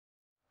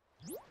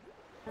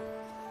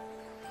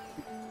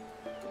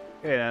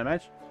Hey there,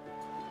 mates.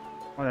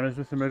 My name is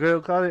Mr.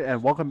 Magilla-cutti,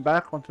 and welcome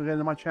back once again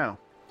to my channel.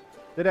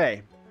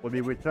 Today, we'll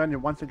be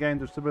returning once again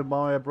to Super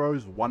Mario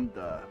Bros.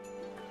 Wonder.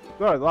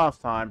 So,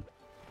 last time,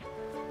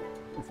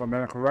 if I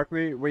remember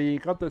correctly, we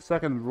got the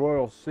second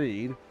Royal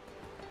Seed,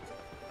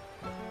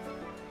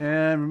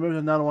 and removed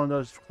another one of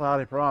those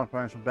cloudy piranha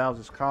plants from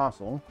Bowser's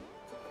Castle.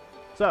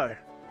 So,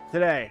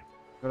 today,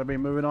 we're going to be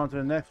moving on to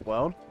the next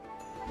world.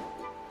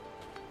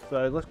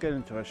 So, let's get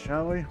into it,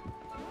 shall we?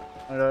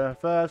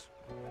 First,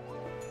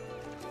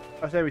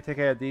 I say we take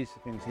care of these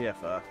things here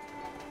first.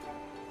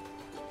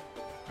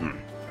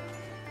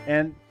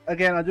 And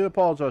again, I do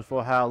apologize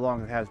for how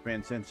long it has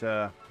been since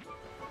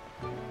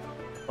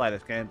played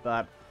this game,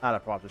 but other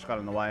problems just got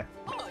in the way.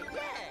 Oh,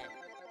 yeah.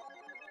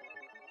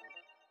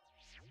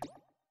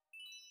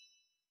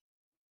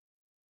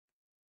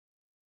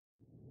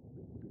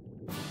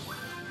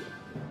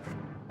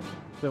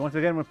 So once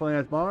again, we're playing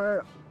as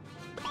Mario.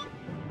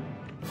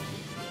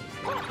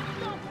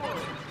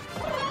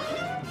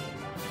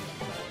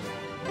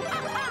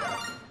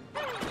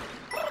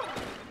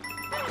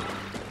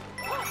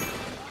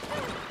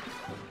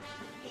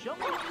 Show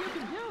me what you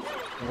can do.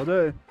 Will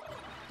do.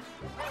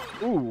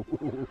 Ooh.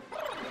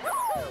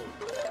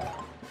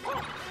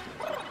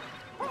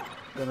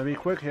 Gonna be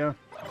quick here.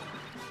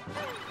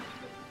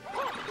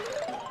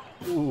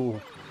 Ooh.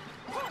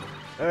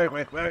 Very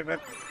quick, very quick.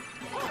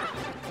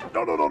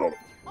 No, no, no, no.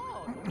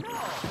 Oh, no.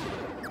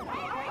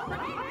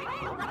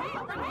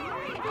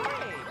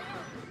 Hey.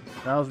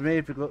 That was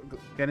me for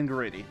getting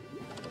greedy.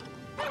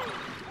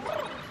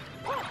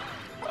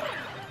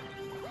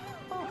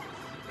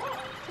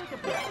 Take a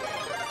breath.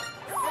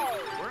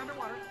 We're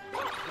underwater.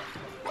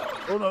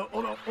 Oh no,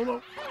 oh no, oh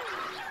no.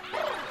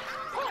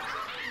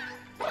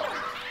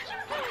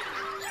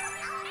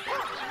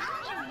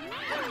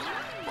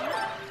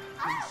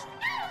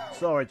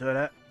 Sorry to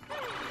that.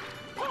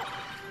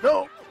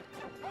 No!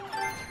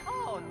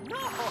 Oh, no.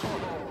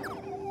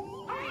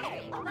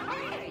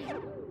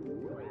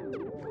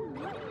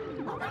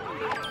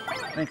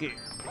 Thank you.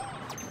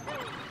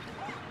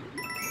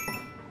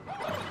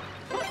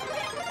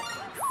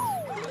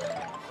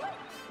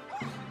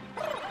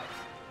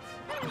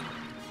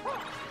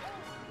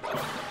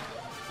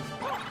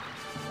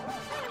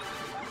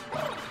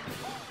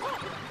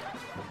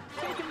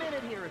 Take a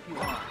minute here if you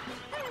want.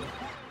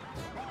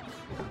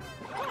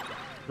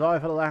 Sorry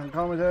for the lack of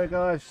commentary,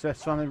 guys.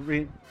 Just trying to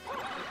read.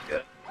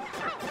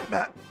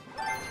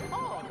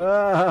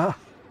 Oh,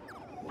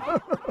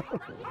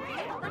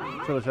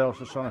 So the hell's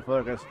just trying to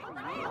focus.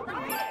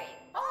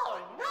 oh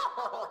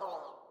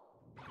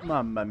no.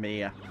 Mamma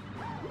mia.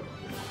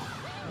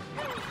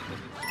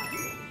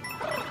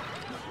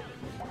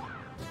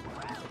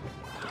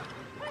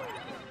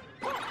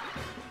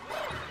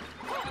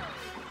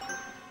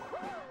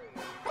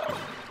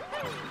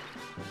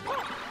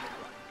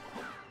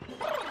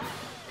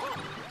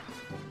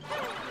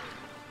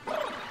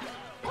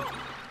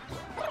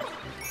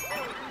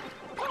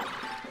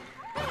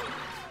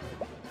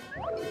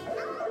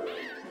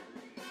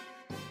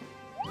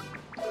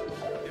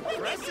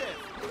 Impressive.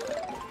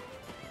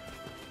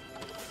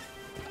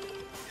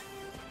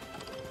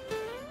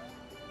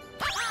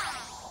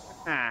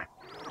 Ah.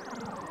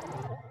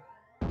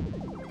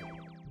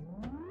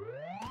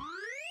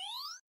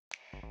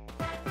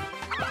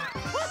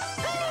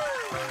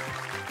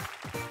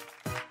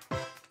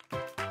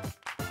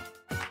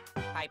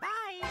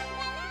 Bye-bye.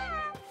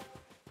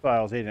 Sorry,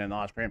 I was eating an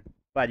ice cream.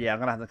 But yeah, I'm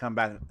gonna have to come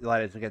back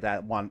later to get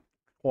that one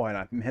coin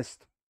I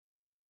missed.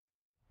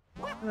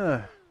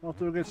 Off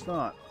to a good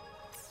start.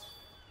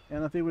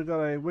 And I think we've got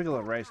a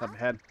Wiggler race up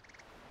ahead.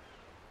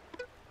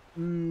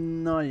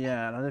 Not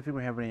yet. I don't think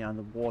we have any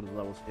underwater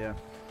levels here.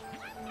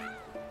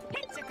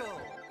 Pizzicle.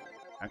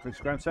 Actually,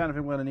 Scram Sound, I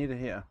think we're gonna need it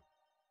here.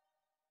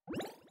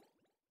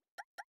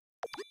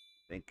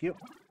 Thank you.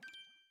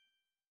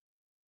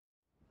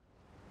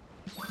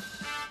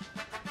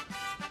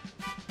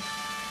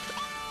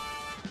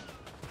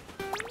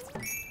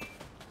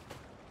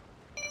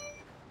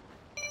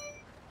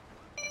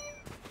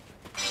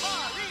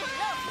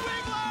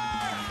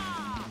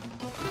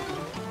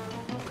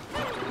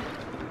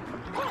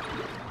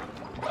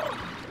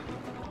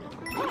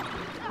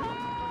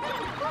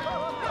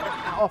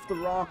 Off the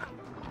rock.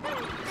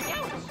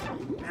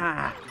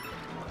 Ah.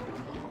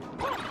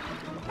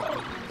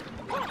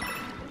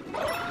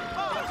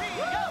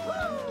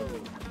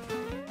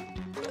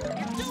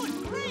 You're doing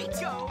great.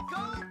 Go,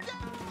 go, go.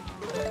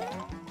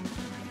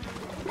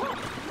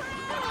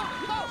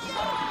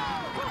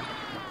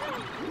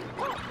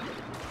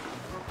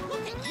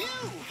 Look at you.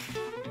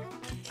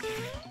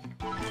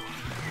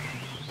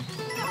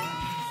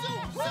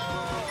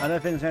 I don't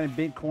think there's any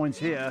big coins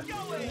here.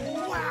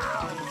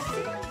 Wow.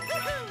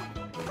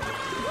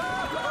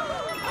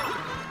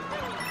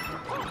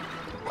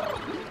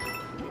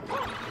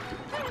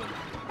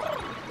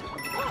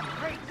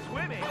 Great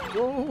swimming.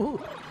 Whoa.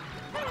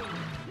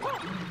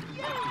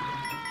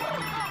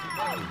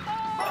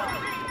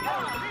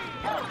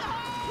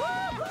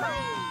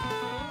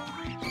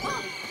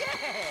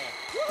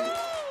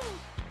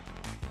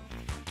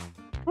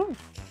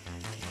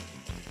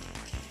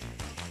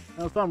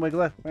 That was fun,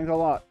 Wiggler. Thanks a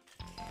lot.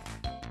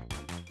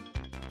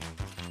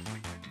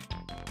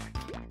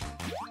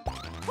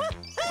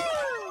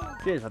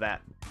 Cheers for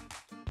that.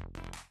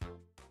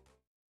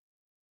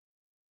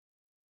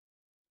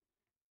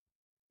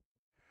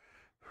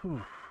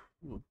 Whew.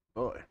 Oh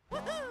boy.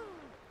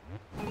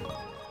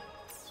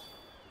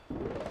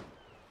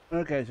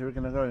 Okay, so we're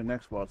gonna go to the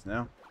next worlds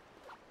now.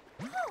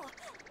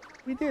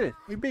 We did it!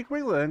 We beat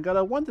Wiggler and got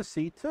a Wonder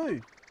Seed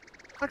too!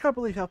 I can't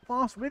believe how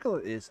fast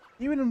Wiggler is,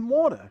 even in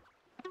water!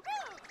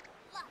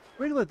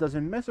 Wiggler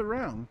doesn't mess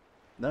around.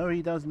 No,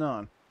 he does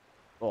not.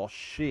 Or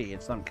she, in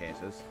some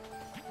cases.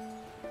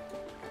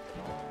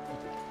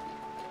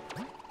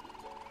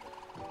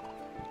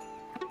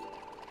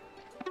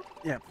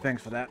 Yeah,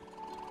 thanks for that.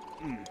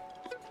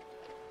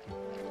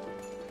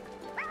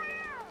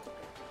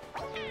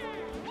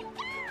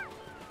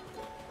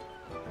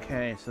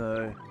 Okay,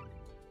 so...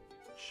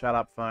 Shut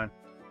up, phone.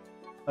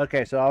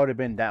 Okay, so I would have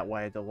been that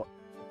way the way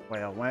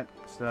I went,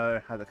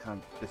 so I had to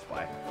come this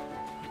way.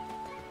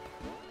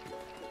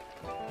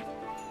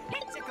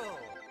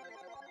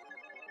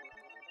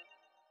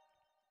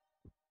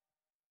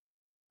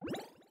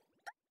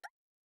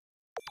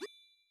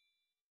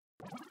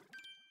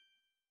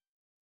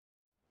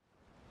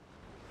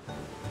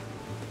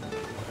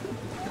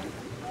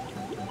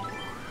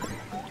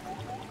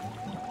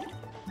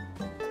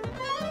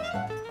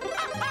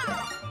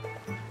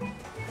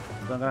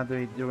 So I'm going to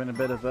be doing a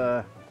bit of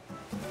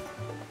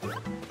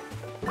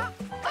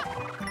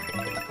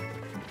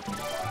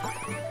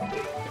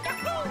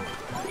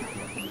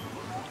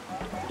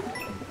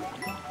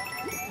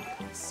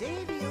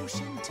Say the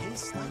ocean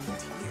tastes like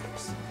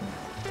tears.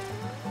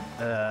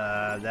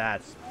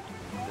 that's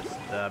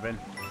disturbing.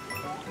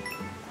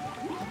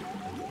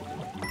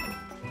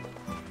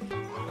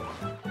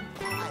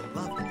 I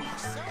love the beach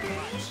so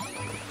much.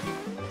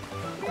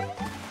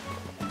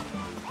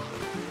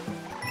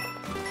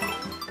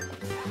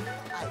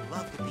 I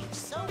love the beach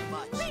so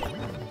much.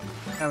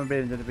 I haven't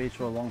been to the beach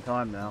for a long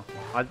time now.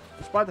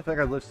 Despite the fact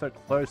I live so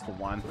close to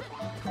one.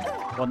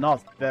 Well,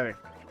 not very.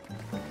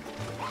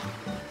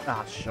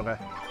 Ah, sugar.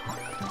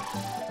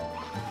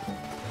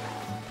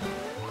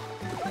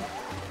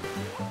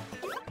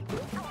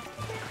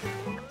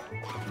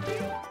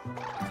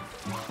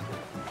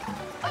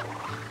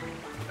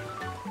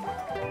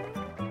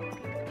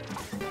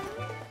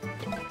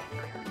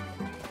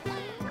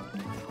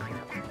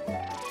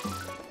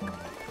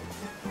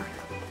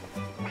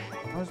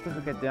 How am I supposed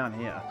to get down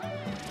here?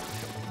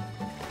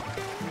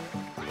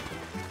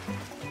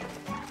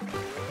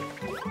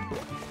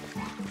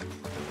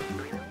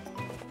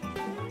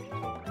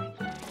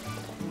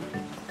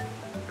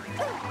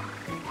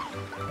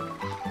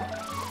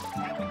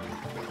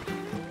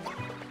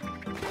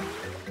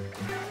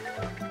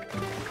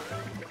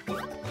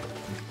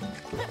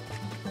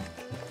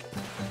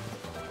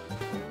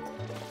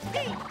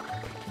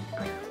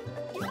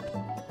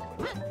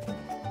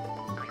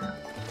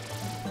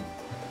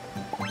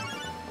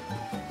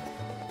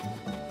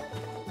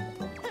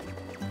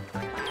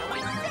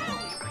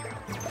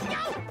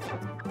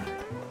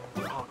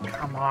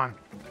 Come on.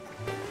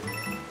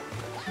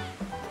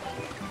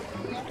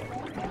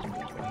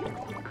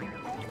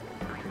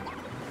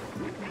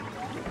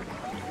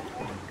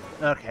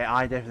 Okay,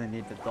 I definitely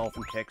need the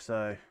dolphin kick,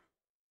 so...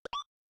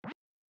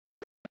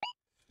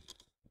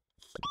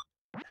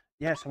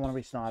 Yes, I want to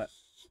restart it.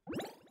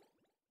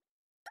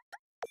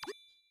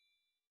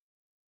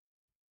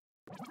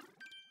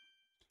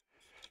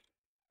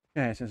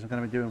 Okay, since I'm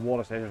going to be doing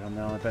water stages from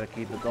now on, I better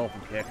keep the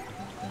dolphin kick.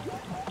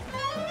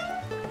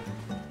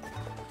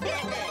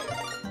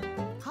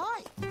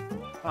 Hi.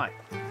 Hi.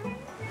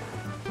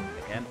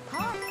 Again.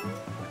 Hi.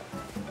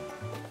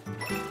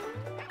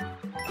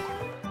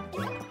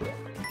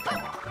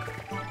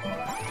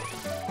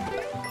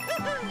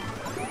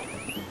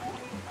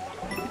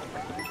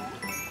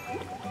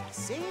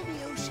 Say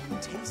the ocean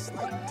tastes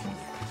like tears.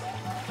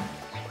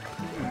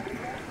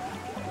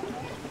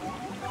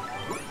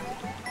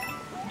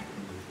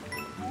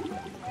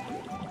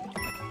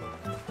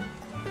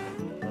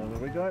 There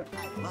we go.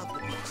 I love the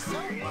beach so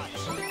much.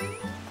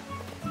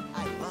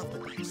 I love the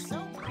beach so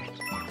much.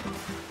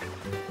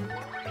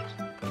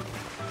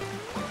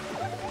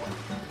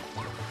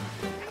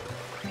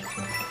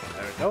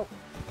 There we go.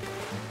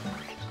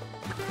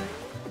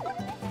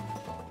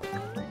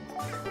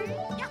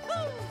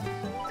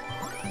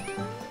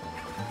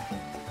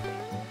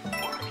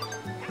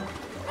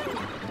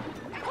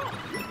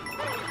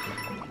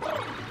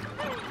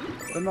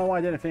 Don't know why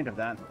I didn't think of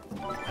that.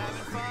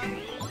 Having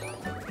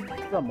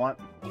fun? Somewhat.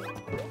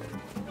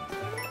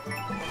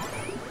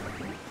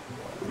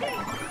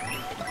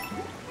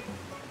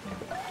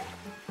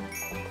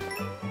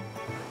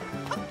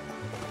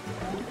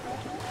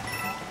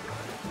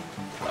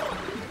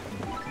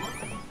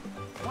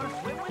 Want to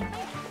swim with me?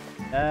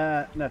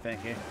 No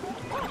thank you.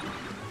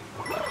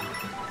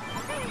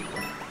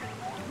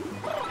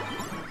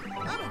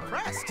 I'm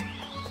impressed.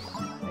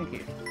 Thank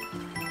you.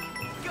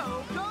 Go,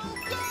 go,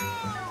 go!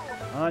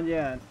 Oh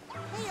yeah.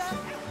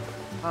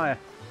 Hey, Hi.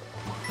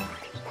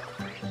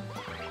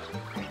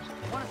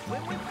 want to swim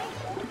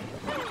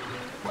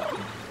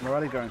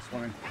already going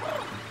swimming.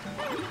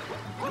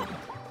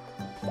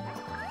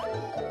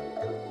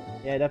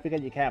 Yeah, don't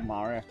forget your cat,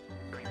 Mario.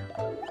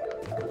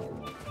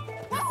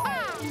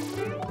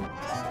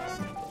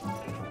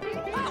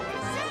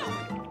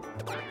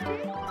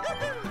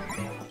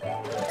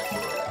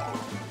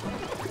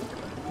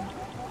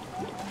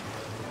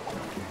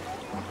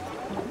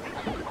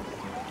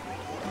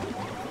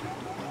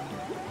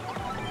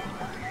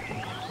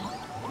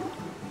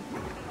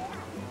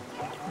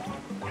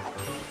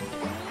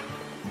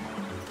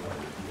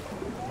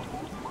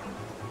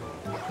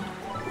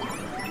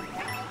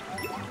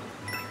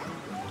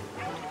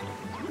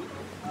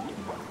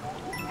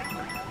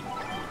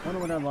 I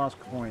wonder when that last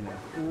coin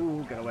is.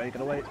 Ooh, get away,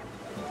 get away.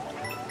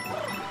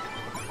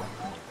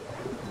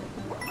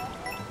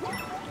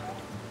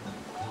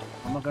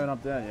 I'm not going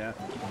up there yet.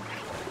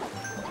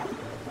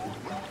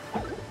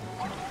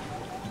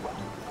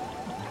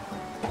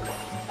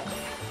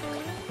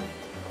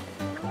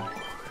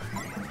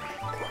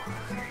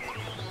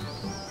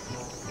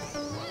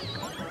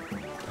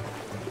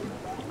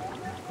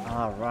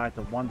 Alright,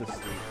 the Wonder Seed.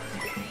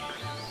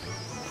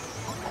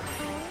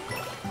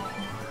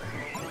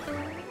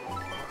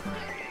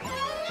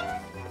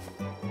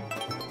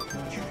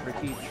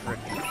 Tricky.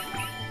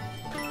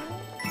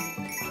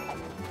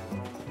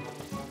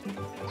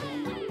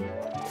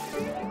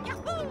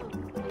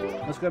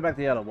 Let's go back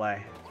the other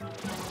way. I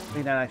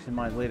think that actually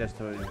might lead us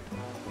to a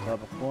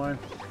purple coin.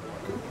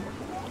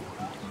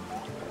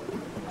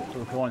 So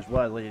the coins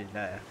were leading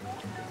there.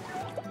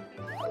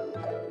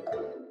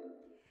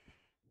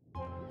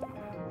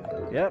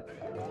 Yep.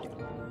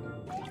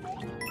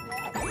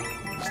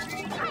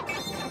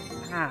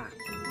 Ah.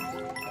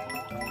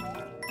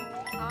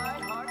 I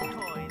heart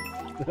coins.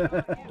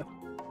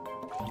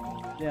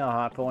 Yeah,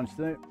 hard coins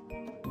too.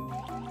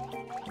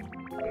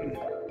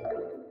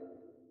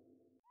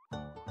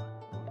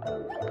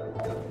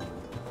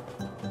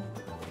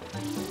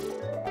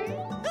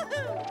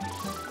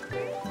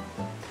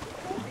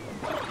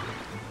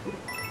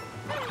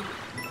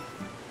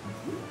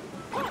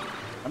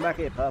 I'm back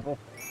here, purple.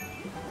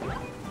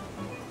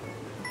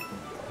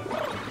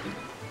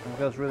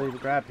 Feels really to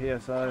grab here,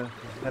 so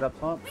let's head up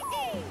top.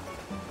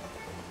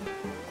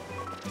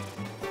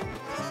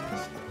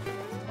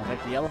 I'll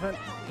take the elephant.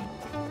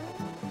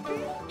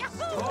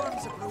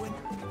 Storms are brewing.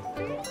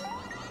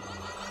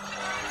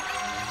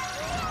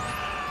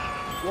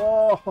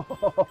 Whoa!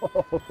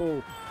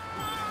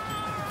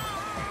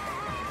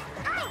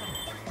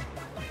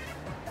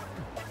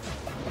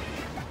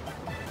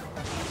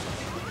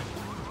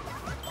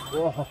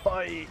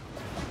 Whoa!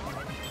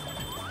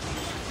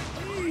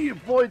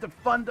 Avoid the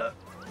thunder!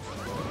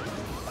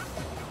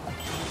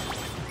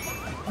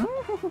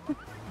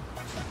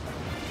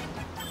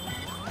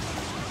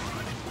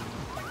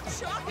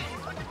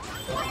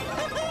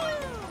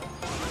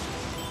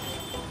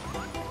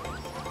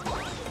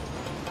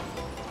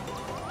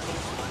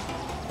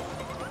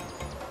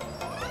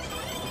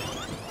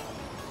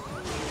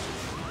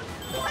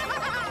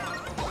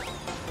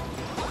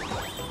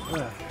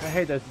 I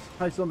hate this.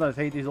 I sometimes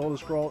hate these all the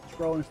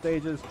scrolling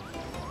stages.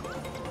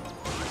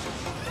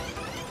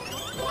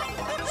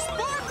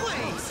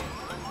 Sparklings!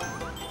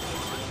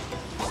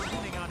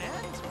 Standing on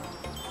end?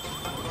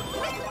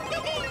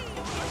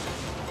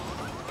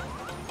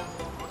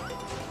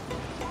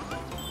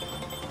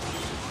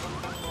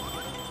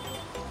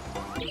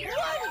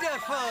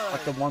 Wonderful!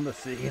 Like the Wonder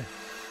Seed.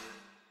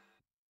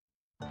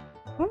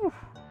 Whew.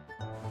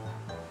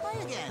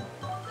 Play again.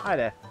 Hi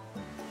there.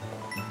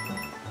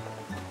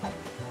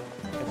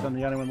 Guess I'm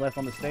the only one left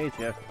on the stage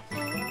here.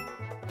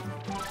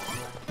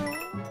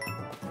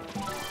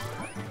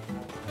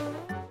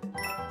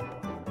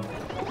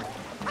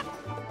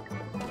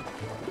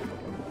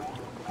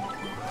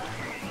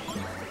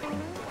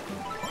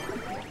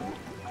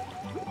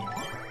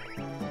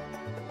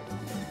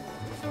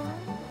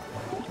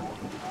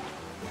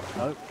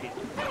 Okay.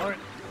 Alright.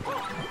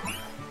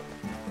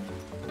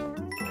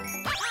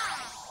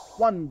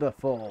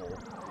 Wonderful.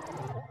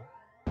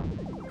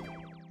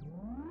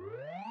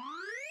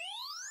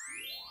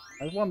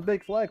 There's one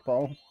big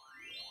flagpole.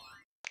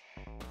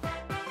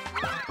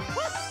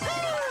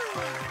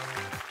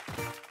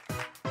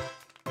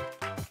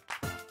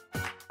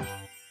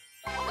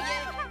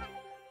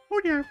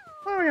 Oh yeah,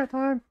 Mario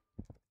time.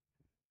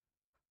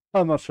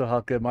 I'm not sure how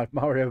good my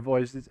Mario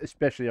voice is,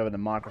 especially over the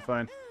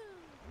microphone.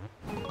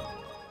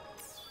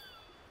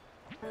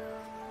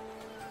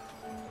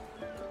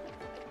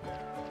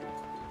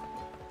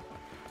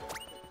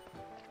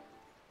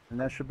 And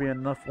that should be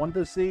enough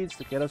Wonder Seeds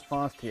to get us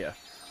past here.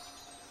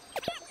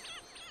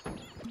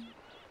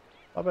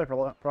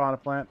 Bye-bye, Piranha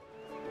Plant.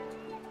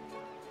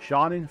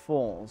 Shining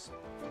Falls.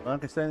 I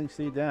can certainly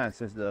see that. It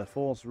says the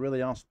falls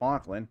really are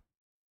sparkling.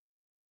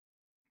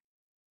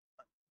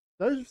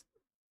 Those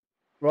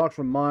rocks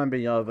remind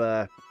me of,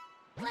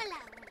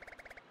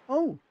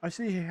 Oh, I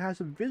see he has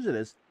some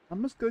visitors. I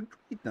must go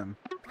greet them.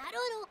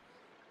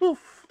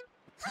 Oof.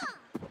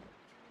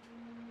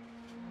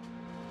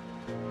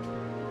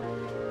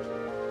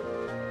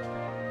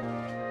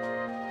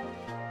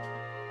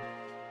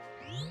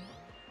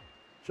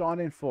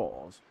 Shining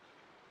Falls.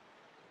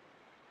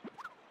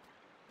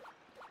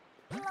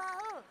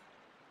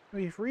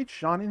 We've reached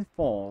Shining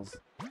Falls.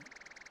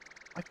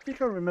 I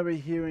think I remember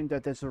hearing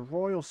that there's a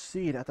royal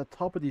seed at the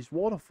top of these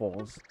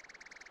waterfalls.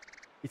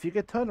 If you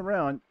can turn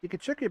around, you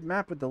can check your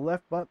map with the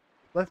left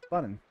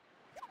button.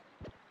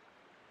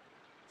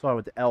 Sorry,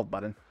 with the L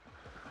button.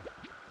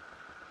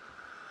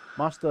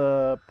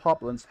 Master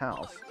Poplin's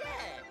house.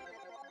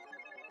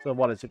 So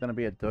what, is it going to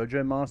be a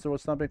dojo master or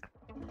something?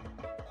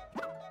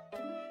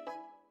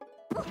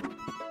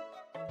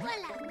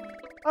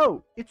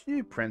 Oh, it's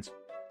you, Prince.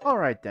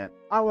 Alright then,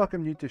 I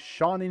welcome you to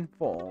Shining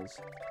Falls,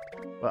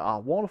 where our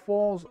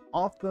waterfalls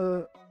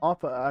offer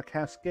a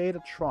cascade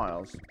of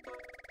trials.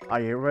 Are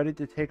you ready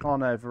to take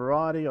on a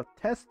variety of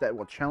tests that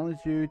will challenge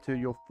you to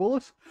your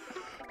fullest?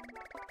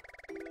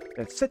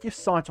 Then set your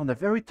sights on the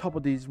very top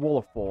of these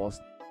waterfalls.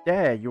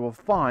 There you will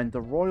find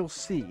the royal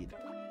seed.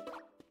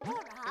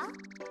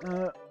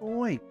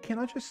 Wait, can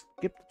I just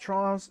skip the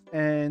trials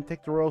and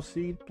take the royal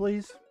seed,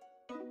 please?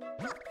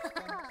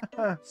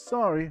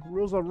 Sorry,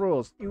 rules are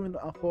rules, even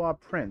for our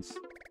prince.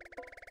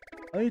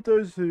 Only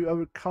those who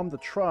overcome the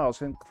trials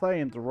can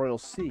claim the royal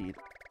seed.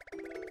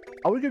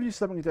 I will give you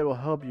something that will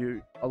help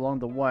you along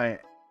the way,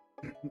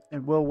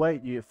 and will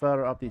wait you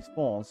further up these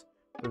falls.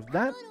 With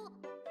that,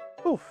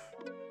 poof.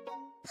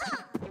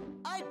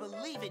 I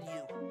believe in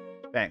you.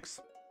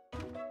 Thanks.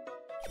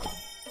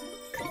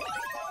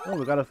 Oh,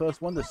 we got our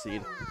first wonder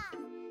seed.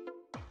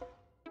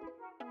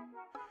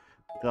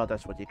 God,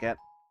 that's what you get.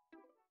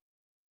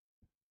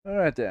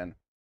 Alright then.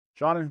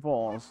 Shining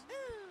Falls.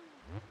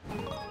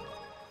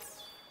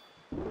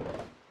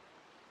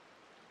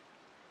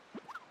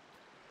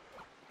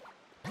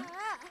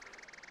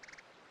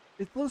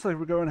 It looks like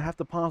we're going to have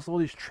to pass all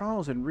these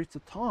trials and reach the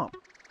top.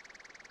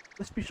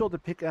 Let's be sure to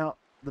pick out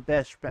the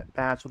best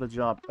badge for the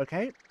job,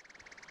 okay?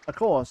 Of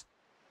course,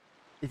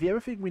 if you ever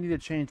think we need to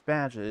change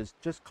badges,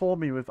 just call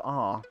me with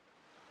R.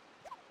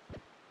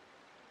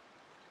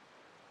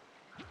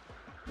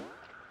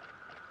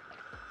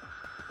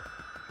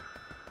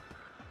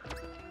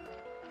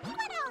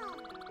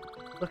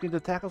 Looking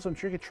to tackle some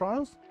tricky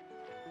trials?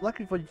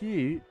 Lucky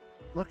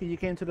you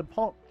came to the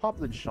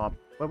Poplin shop,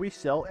 where we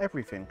sell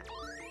everything.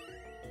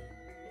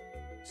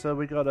 So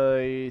we got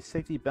a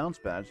safety bounce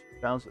badge.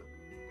 Bounce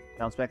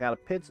back out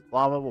of pits,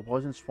 lava, or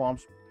poison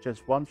swamps,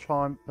 just one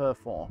time per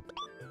fall.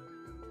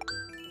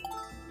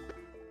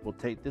 We'll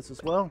take this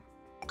as well.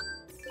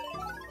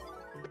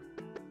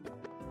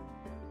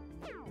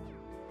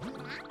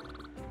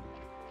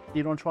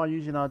 You don't try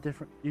using a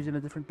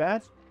different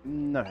badge?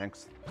 No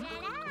thanks.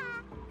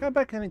 Go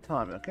back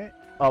anytime, okay?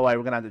 Oh wait,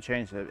 we're gonna have to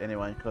change it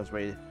anyway because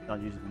we're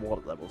not using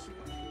water levels.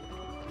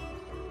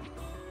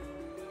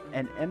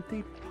 An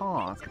empty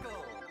park.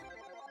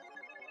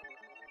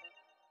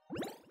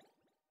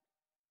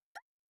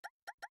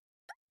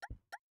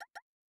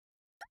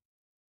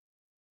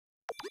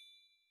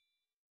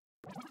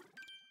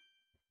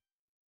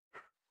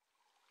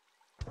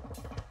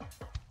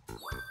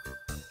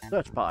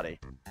 Search party.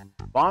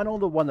 Find all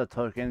the wonder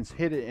tokens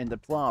hidden in the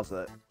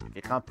plaza. If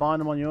you can't find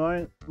them on your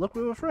own, look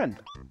with a friend.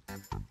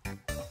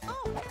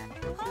 Oh,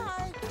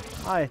 hi.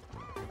 Hi.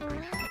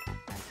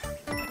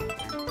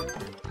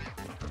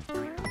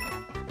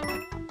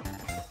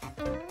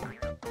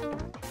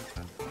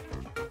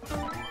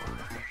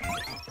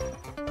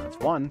 That's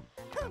one.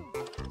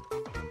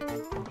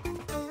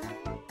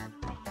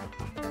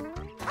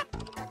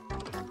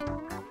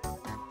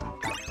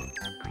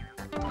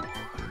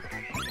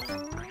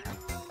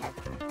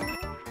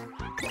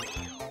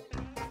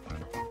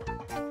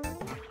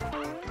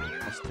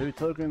 That's 2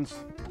 tokens.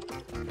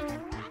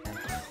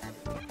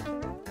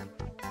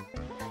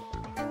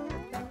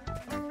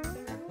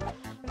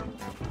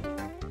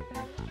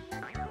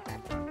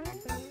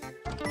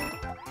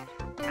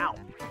 Ow.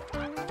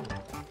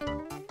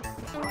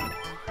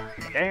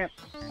 Damn.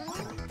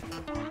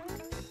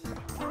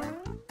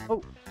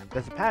 Oh,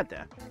 there's a pad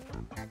there.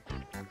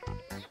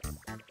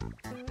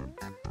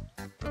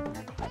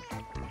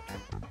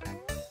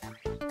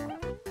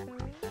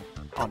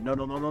 Oh, no,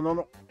 no, no, no, no,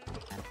 no.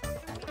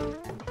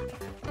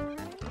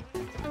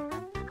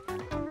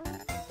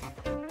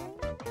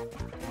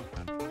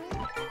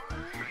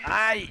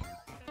 Aye!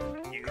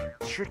 You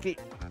tricky.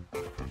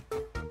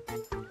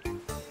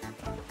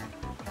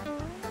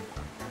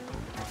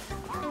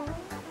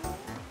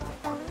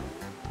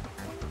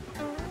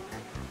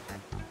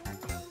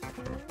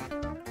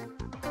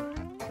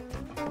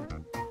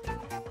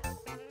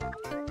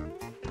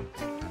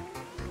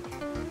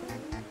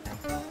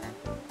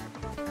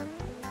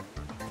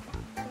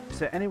 Is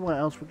there anywhere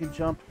else we can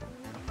jump?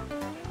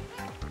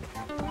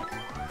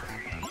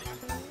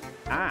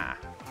 Ah!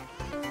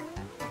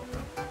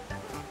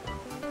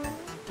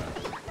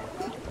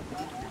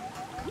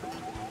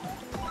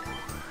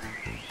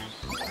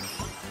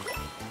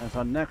 That's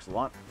our next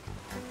lot.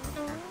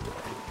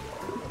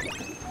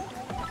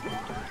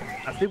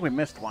 I think we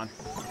missed one.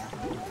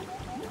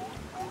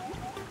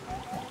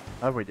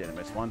 Oh, we didn't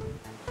miss one.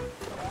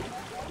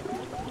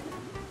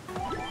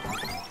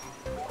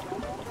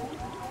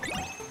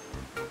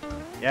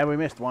 Yeah, we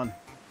missed one.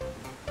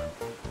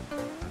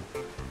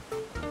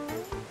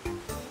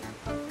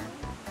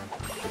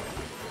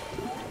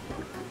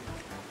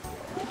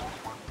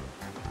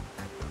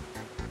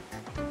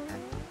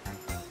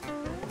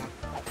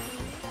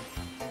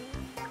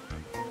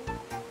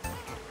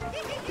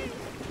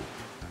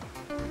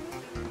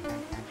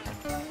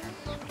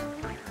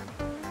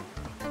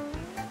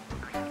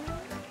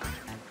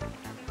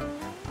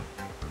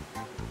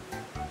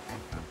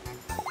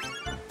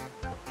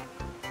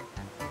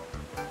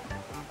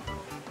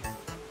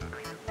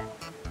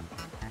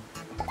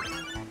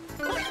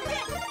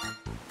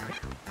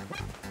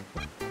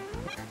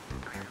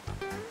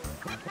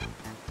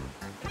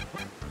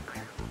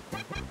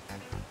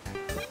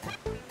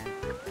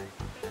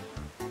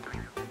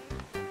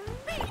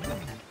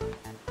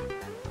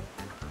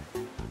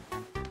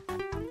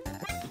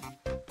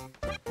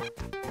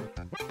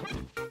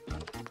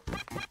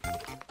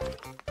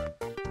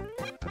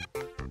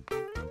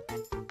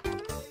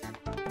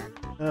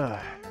 Ugh.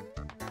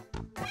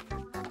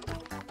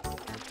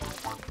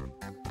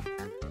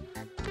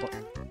 What?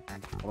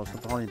 I was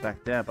holding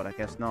back there, but I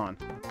guess not.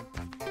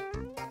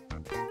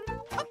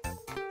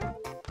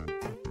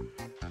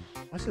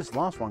 What's this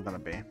last one gonna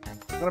be?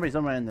 It's gonna be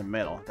somewhere in the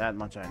middle. That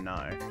much I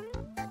know.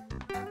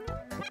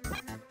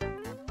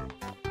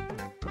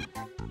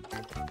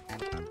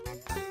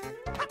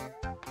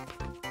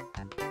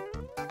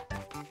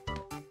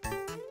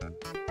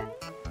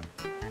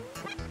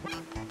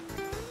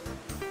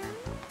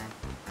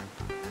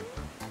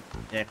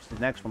 Yeah, 'cause the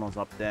next one was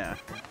up there.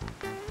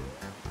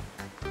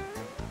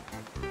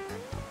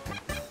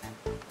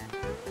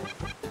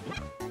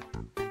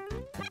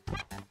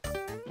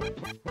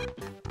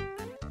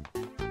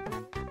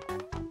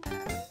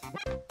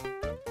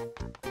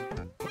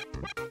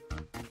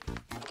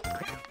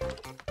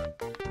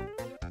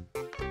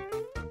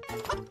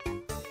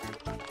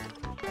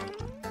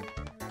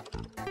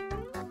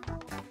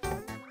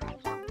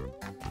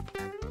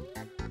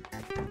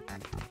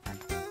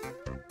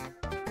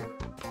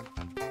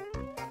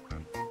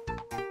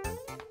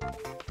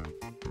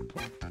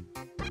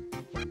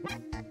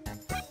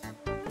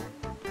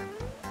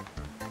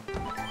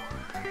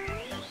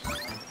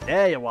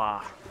 There you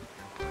are.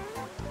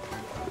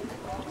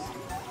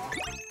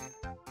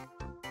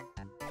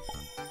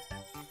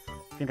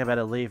 I think I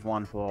better leave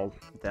one for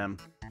them.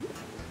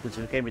 Since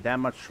it gave me that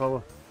much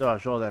trouble, so I'm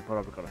sure they're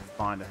probably gonna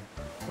find it.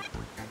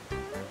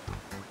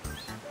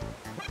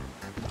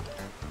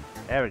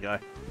 There we go.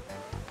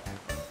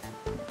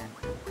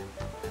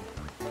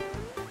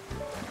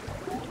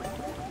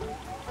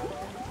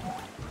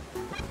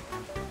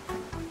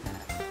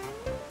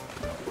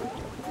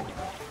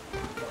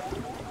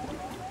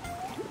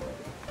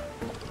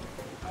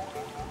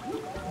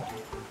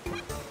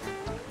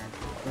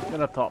 Let's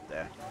get up top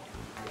there.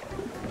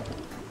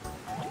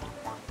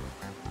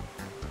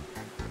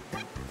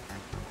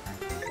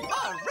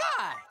 All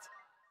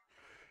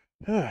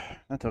right.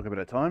 That took a bit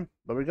of time,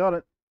 but we got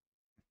it.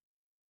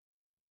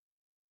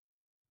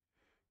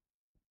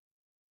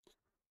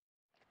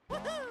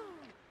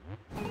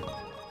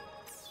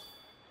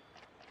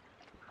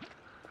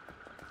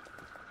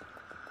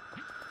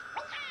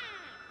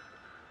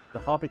 The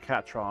Hoppy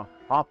Cat Trial.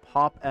 Hop,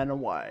 hop, and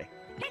away.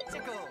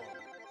 Pizzical.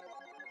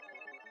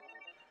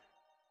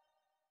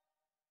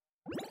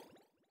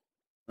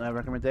 No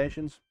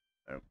recommendations?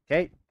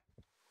 Okay.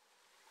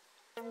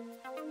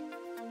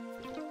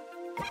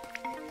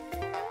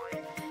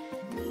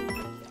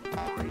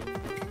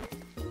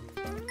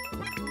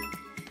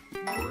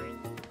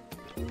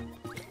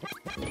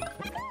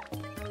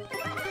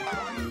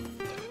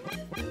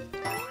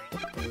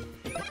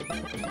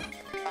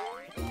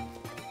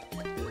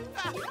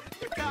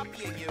 We're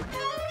copying you.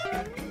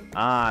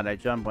 Ah, they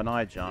jump when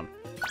I jump.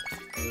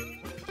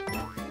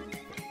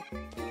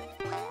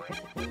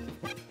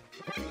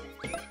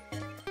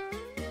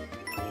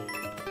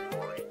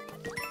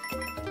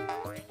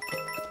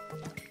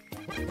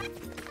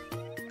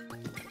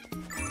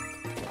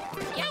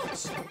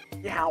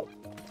 Yow!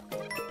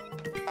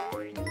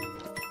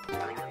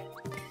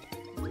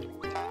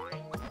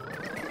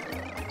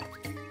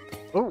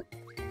 Oh!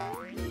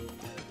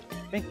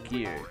 Thank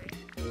you.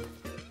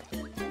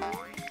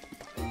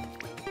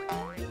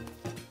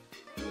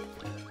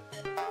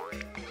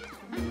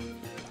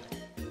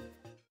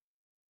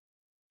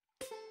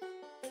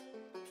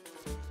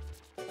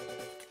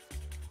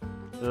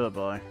 Oh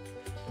boy.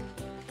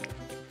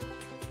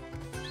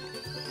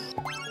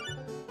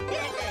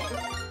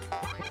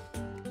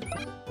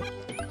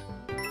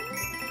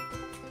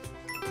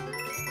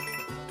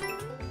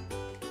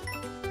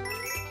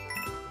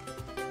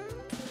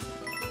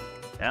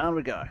 Down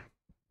we go.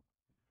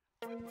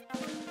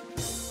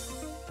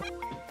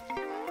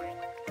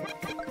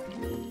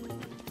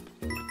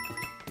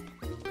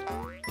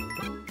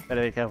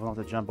 Better be careful not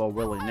to jump all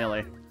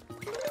willy-nilly.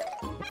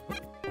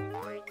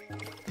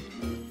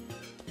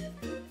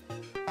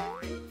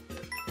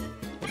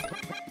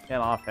 Get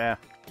off there.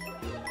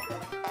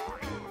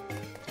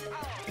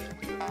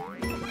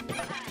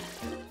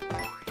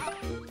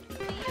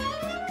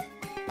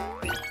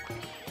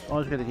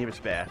 Always good to keep a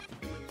spare.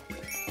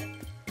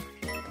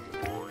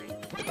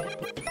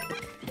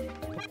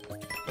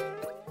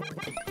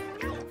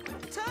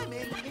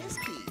 Timing is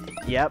key.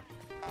 Yep.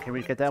 Can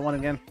we get that one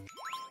again?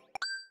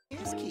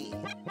 Is key.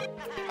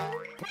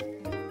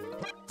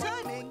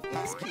 Timing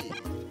is key.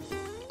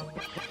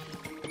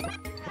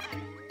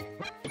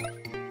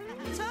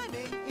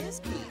 Timing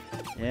is key.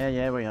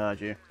 Yeah, we heard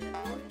you.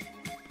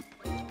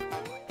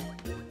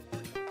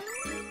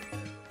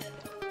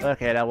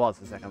 Okay, that was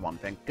the second one,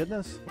 thank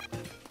goodness.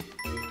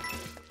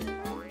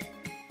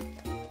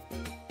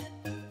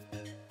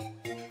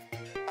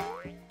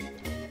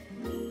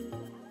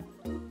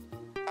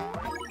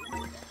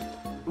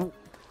 Ooh.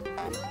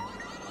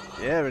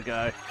 There we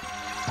go.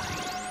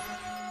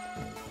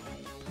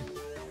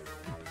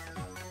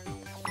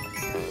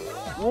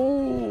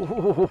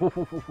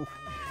 Ooh.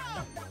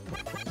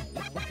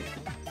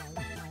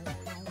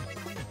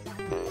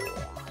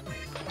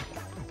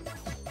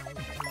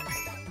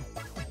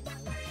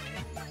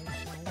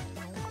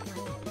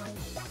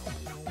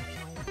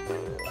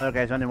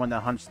 Okay, it's only when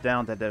that hunts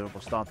down that they will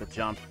start to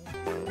jump.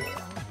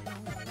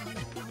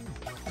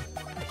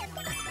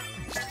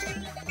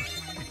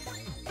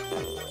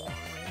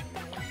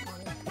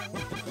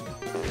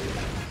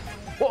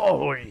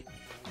 Whoa!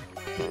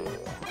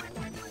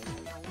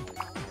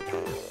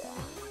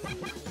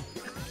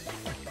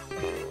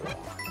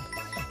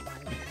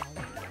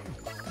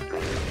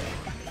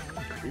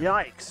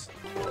 Yikes!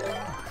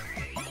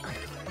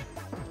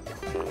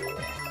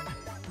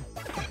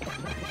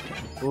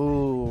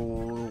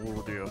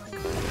 Ooh, dear.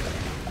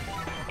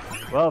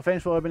 Well,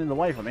 thanks for opening the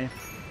way for me.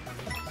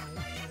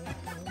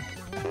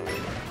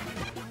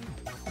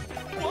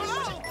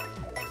 Whoa!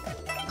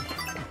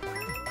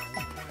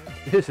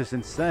 This is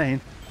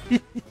insane.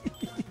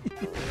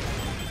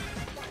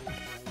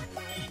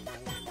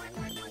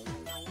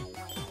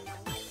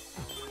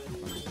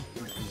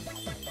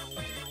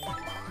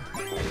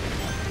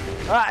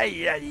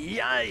 Ay, ay,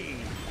 ay.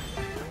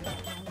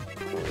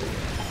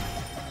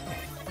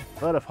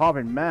 Thought of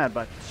hopping mad,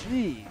 but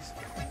jeez.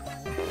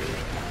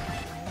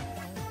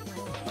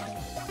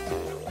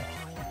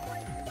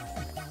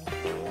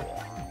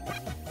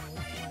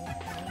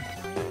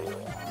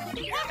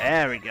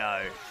 There we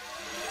go.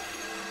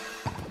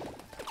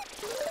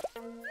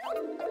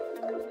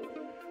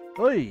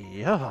 Oh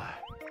yeah.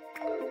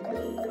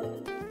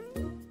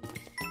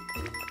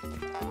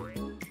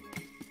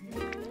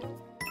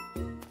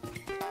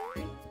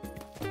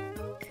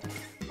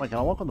 Wait, can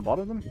I walk on the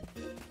bottom of them?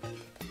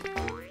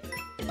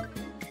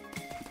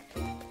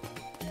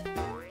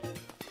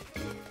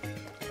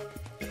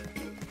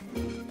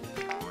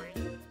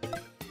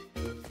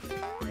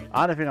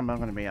 I don't think I'm going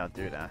to be able to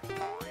do that.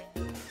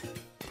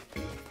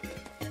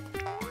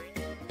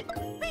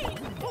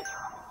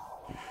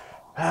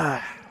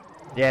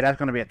 Yeah, that's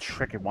going to be a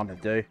tricky one to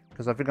do,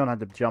 because I think I'm going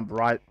to have to jump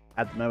right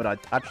at the moment I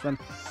touch them.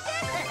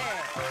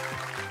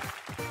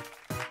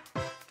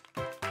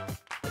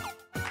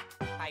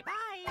 Bye-bye.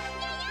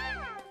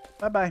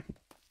 Bye-bye.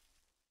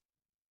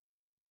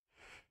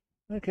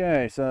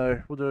 Okay,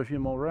 so we'll do a few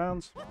more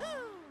rounds.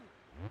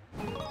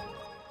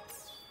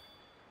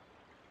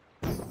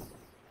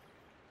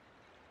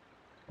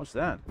 What's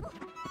that?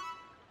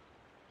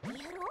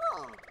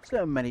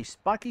 So many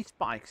spiky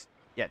spikes,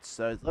 yet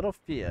so little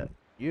fear.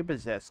 You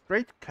possess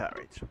great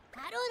courage.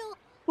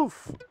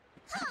 Oof.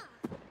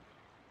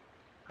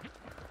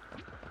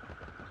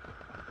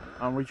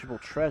 Unreachable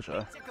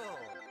treasure.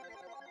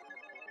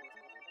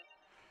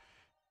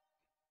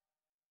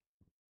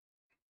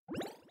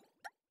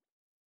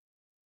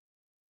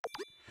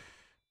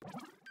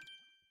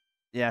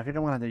 Yeah, I think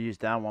I'm gonna have to use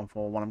that one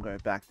for when I'm going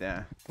back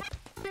there.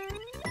 Ding,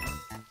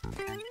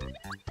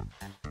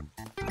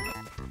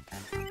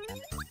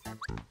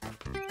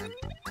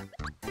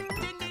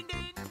 ding,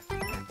 ding.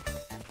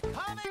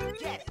 Come and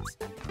get it.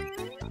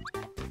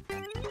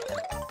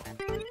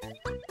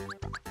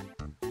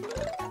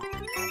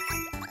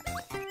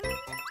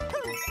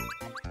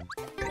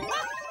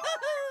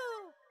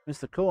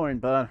 Missed the coin,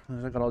 but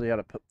I got all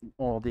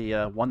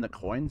the wonder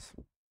coins.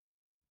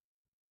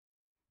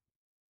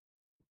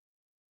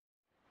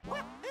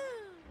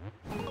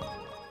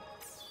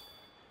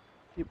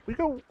 Here we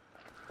go.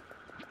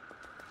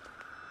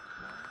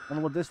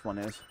 Wonder what this one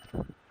is.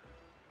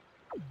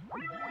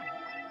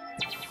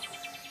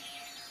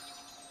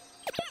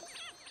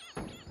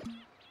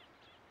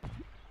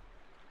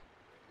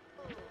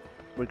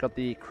 We got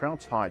the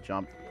crouch high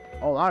jump.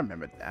 Oh, I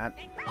remember that.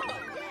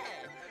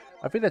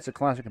 I think that's a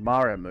classic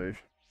Mario move.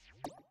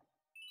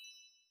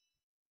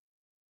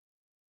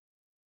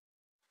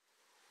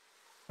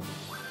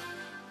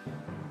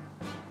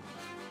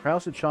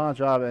 Crouch to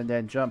charge up and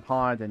then jump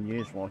higher than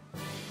usual.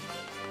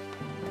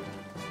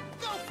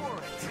 Go for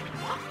it.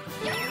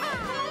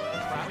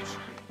 Crouch,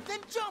 then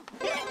jump.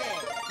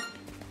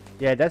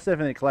 Yeah, that's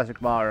definitely a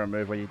classic Mario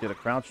move when you do the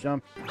crouch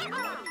jump.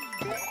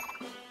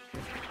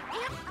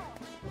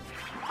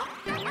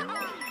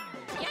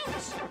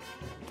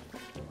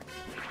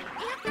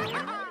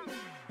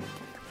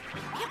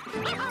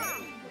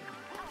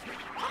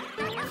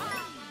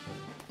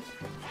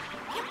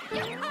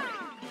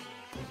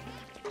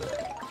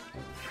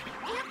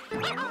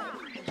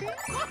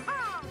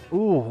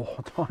 Ooh,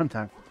 time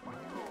tank.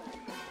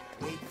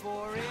 Wait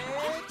for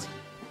it.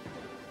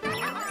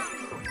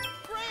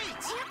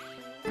 Great!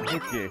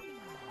 Thank you.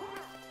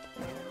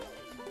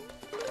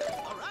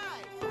 All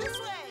right, this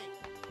way.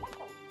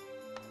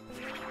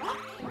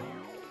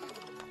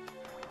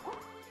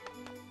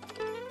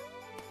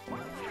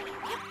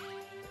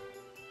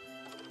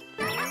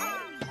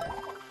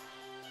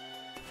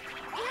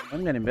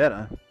 I'm getting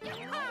better. Yeah!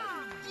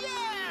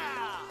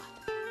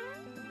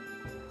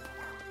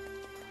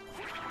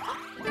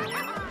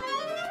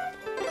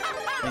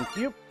 Thank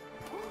you.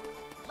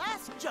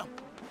 Last jump.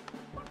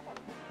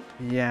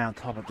 Yeah, on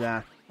top of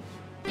that.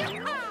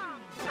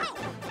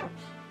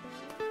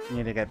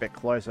 Need to get a bit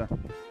closer.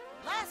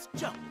 Last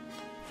jump.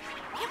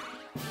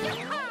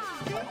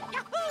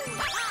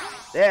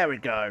 There we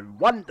go.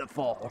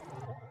 Wonderful.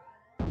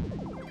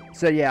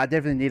 So yeah, I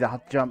definitely need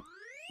to jump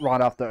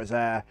right off those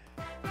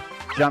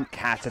jump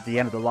cats at the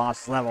end of the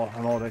last level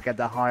in order to get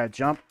the higher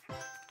jump.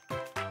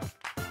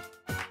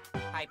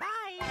 Bye-bye.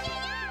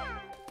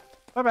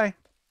 Bye-bye.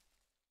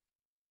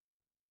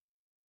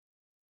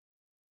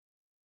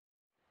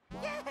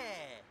 Yeah!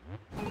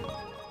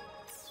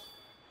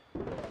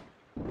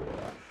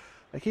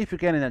 I keep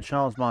forgetting that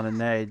Charles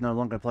Martinet no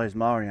longer plays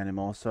Mario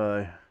anymore,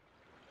 so...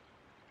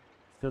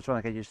 Still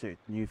trying to get used to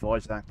the new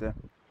voice actor.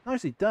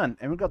 Nicely done,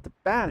 and we got the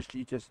badge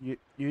you just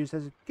used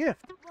as a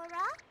gift.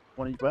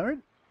 Want to wear it?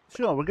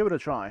 Sure, we'll give it a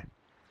try.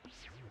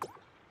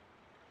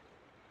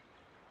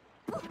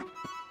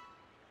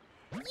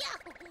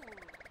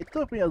 It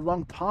took me a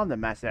long time to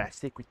master that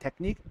secret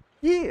technique.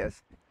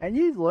 Years! And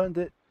you learned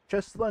it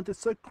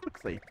so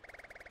quickly.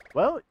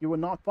 Well, you will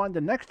not find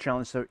the next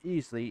challenge so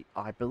easily,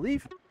 I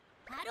believe.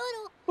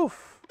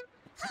 Oof.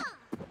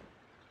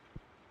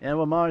 Yeah,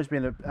 well, Mario's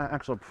been an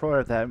actual pro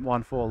of that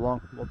one for a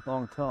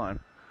long time.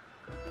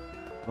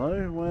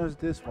 So, where's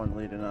this one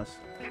leading us?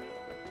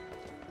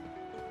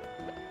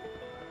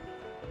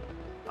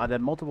 Are there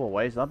multiple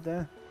ways up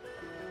there?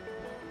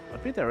 I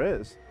think there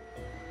is.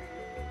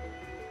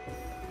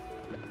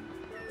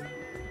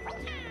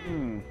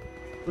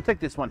 We'll take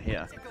this one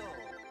here.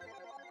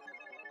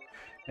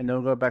 And then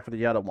we'll go back for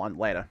the other one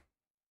later.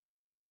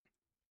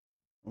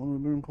 What are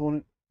we calling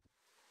it?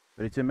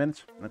 32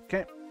 minutes?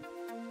 Okay.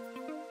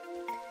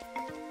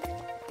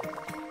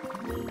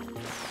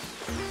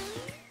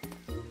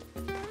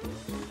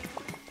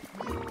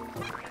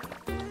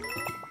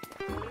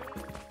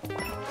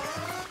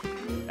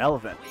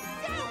 Elephant.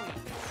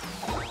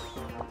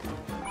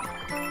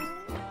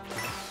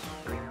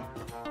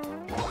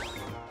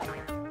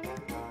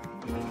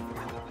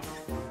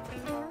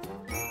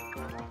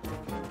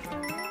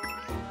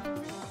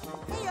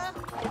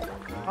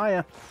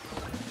 Hiya.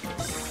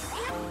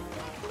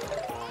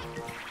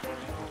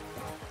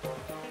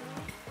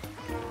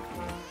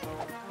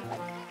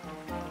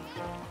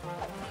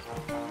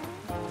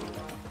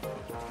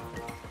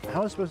 How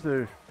am I supposed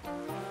to...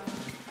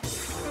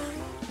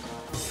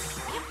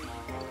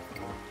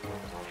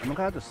 I'm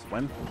gonna have to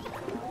swim.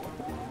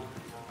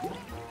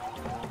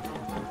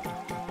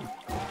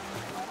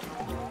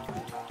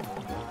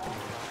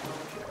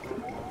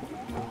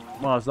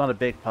 Well, it's not a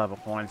big purple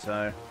coin,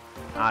 so...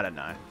 I don't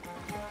know.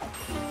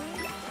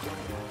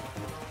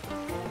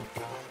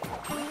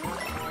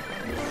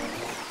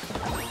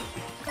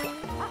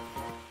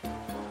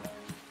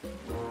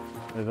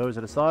 Move over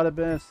to the side a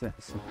bit,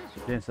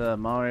 since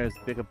Mario's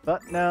bigger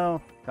butt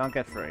now, can't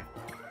get free.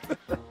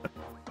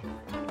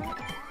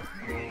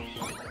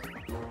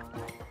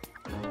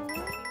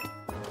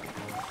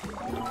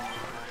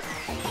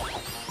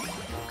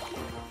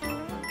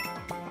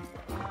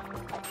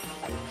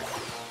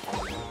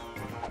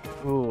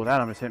 Ooh, that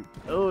almost hit.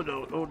 Oh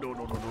no, no, no,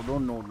 no, no, no,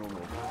 no, no, no.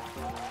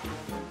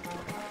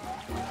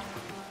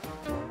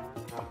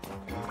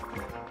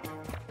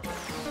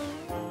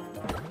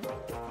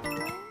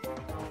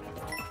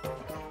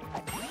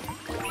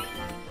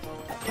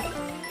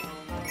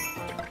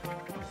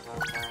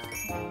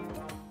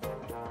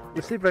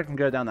 Let's see if I can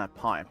go down that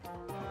pipe.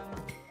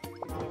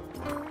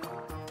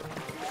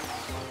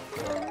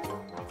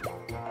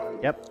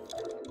 Yep.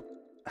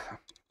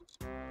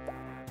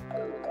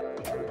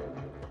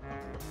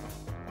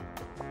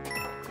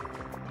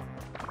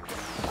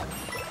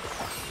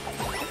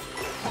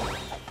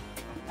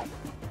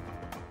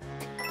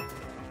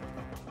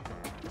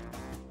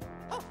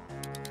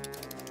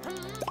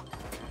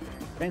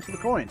 Thanks for the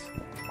coins.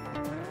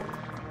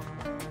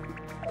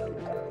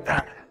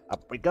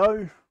 Up we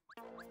go.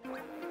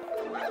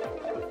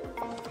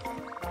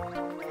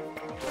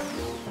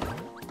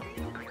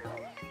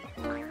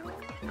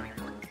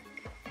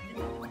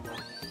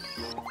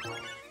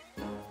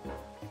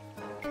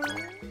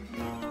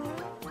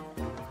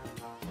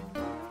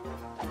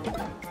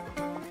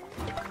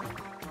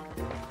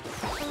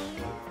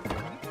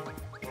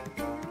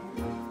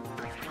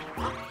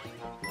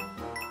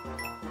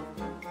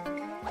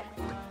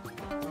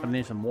 I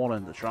need some water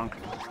in the trunk.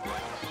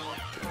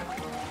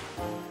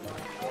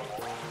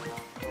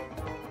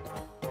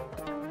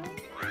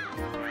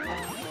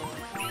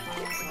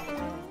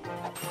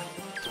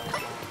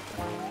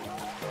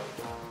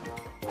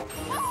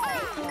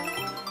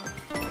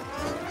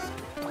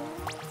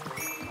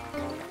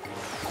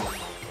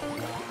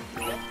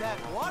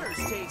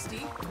 Butter's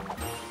tasty.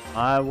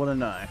 I wouldn't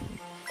know.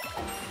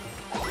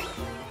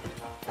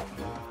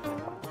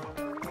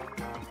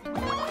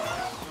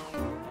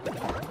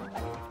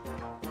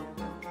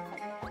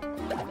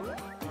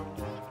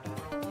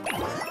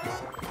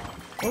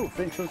 Oh,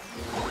 thanks for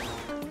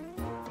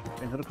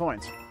the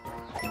coins.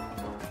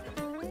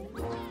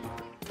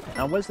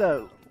 Now where's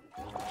the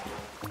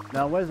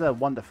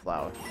wonder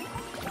flower?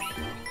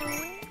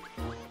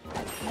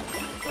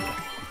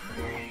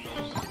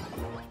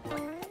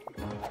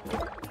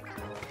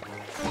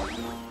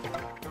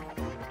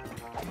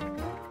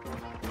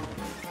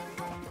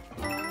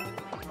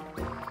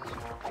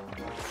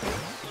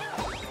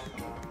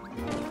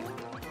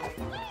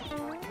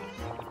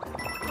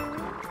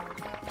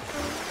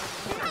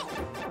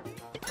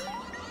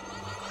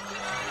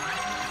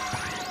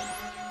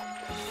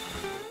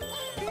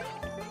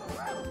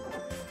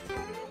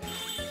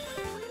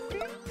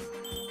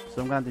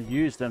 So I'm going to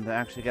use them to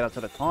actually get up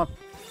to the top.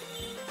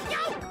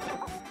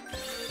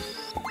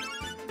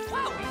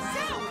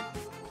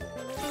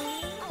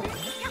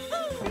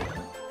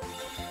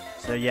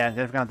 So yeah, I'm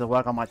definitely going to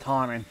work on my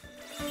timing.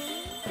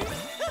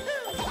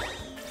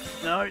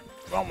 No,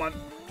 wrong one.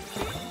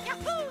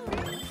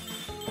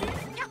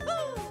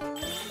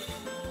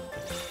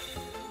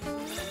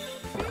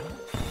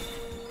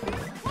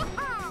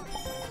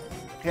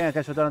 Okay, I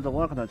guess I don't have to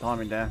work on the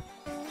timing there.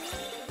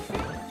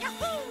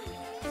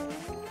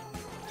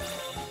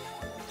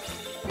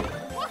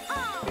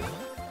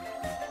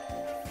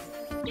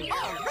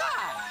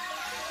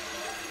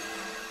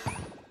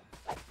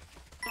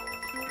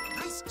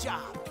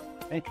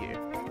 Thank you.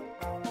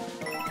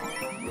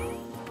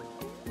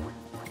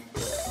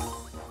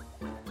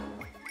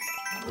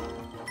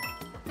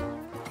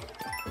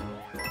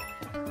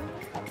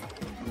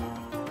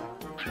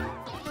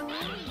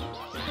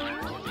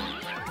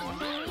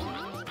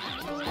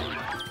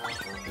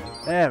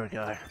 There we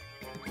go.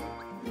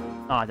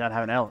 Oh, I don't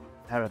have an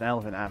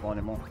elephant apple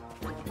anymore.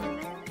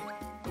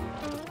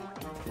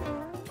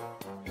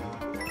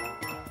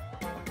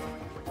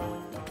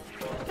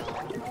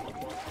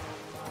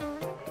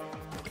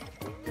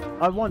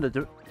 I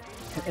wondered,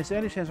 is there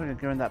any chance I can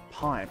go in that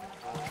pipe?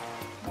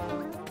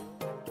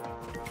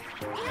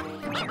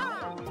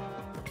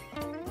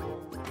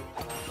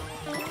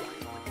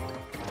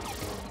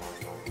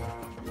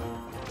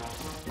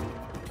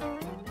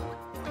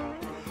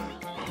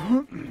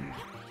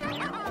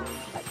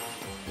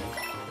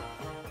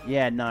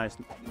 Yeah, no,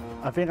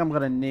 I think I'm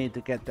gonna need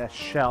to get that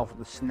shell for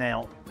the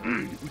snail.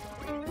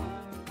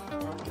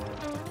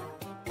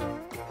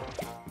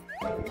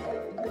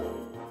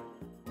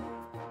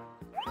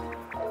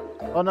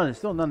 Oh no, there's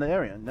still another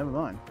area. Never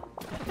mind.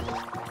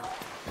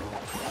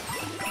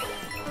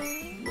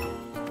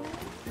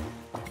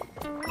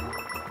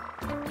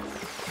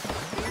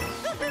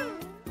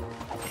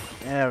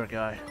 There we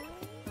go.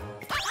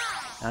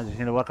 I just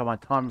need to work on my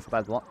time for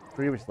that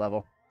previous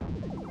level.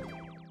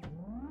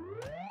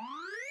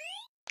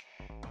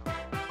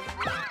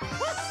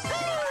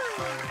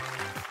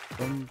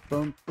 Boom,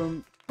 boom,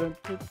 boom, boom,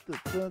 boom, boom,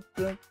 boom,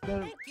 boom.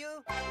 Thank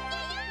you.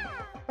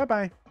 Bye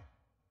bye.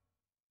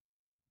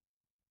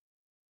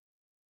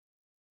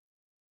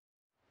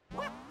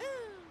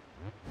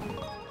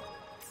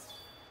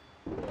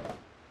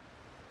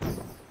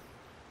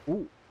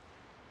 Ooh.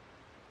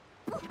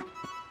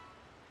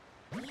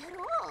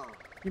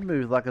 You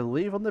move like a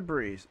leaf on the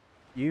breeze.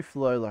 You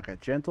flow like a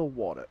gentle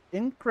water.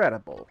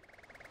 Incredible.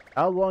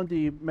 How long do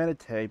you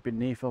meditate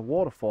beneath a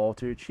waterfall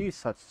to achieve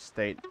such a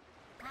state?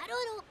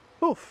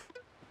 Poof.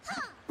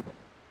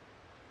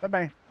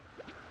 Bye-bye.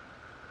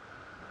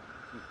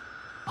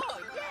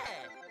 Oh, yeah.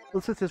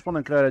 Let's just want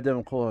to go to a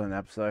different call in an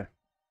episode.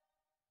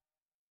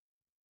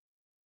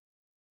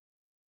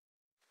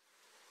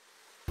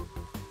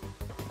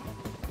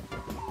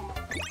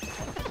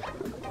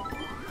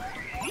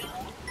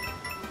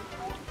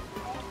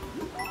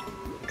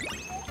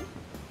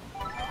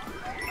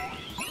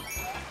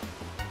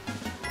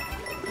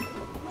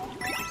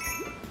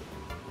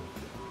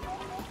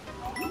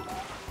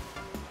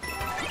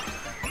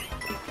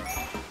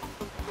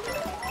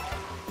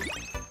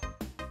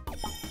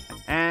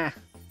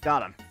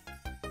 Got him.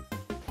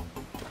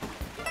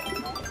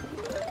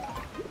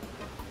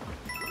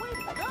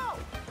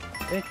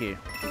 Thank you.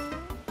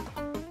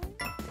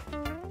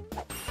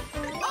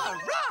 All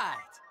right.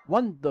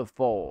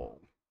 Wonderful.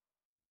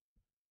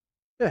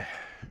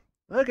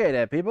 Okay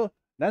there, people.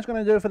 That's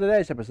going to do it for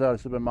today's episode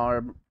of Super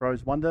Mario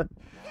Bros. Wonder.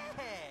 Yeah.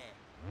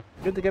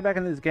 Good to get back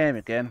into this game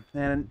again.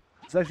 And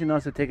it's actually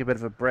nice to take a bit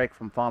of a break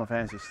from Final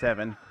Fantasy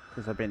VII,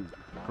 because I've been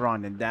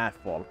grinding that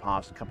for the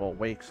past couple of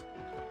weeks.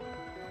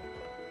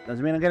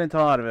 Doesn't mean I'm getting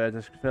tired of it, I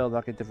just feel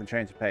like a different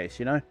change of pace,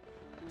 you know?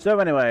 So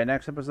anyway,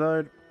 next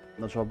episode,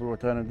 not sure if we'll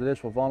return to this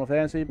for Final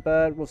Fantasy,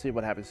 but we'll see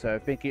what happens. So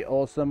thank you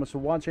all so much for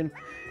watching.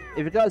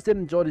 If you guys did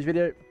enjoy this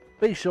video,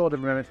 be sure to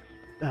remember...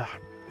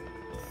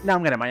 now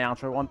I'm getting my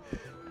outro on.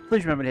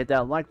 Please remember to hit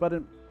that like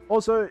button.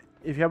 Also,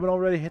 if you haven't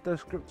already, hit the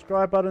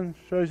subscribe button,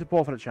 show your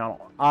support for the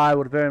channel. I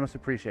would very much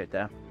appreciate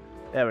that.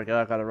 There we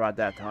go, I got it right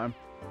that time.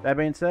 That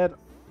being said,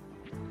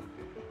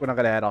 we're not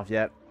going to head off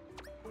yet.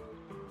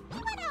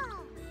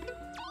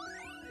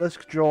 let's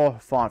draw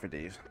 5 of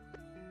these.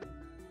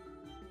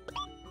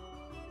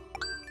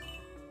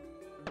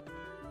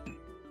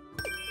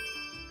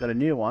 Got a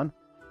new one.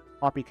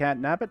 Copycat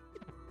Nabbit.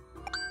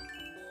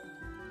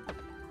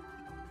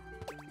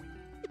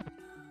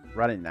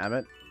 Running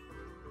Nabbit.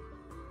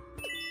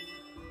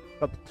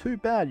 Got the too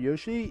bad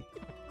Yoshi.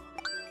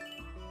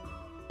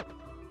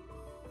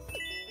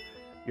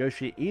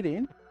 Yoshi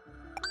eating.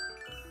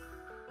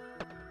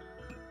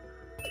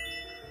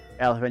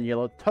 Elephant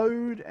Yellow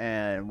Toad,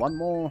 and one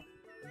more.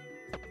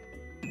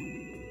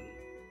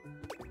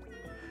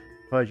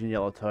 Persian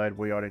Yellow Toad,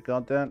 we already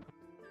got that.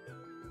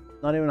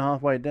 Not even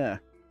halfway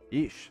there.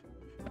 Yeesh.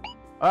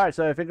 Alright,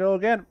 so if you go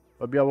again,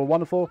 hope you have a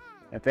wonderful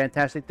and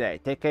fantastic day.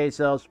 Take care of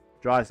yourselves.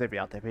 Drive safely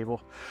out there,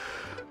 people.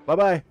 Bye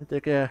bye.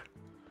 Take care.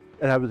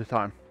 And have a good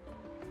time.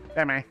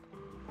 Bye, man.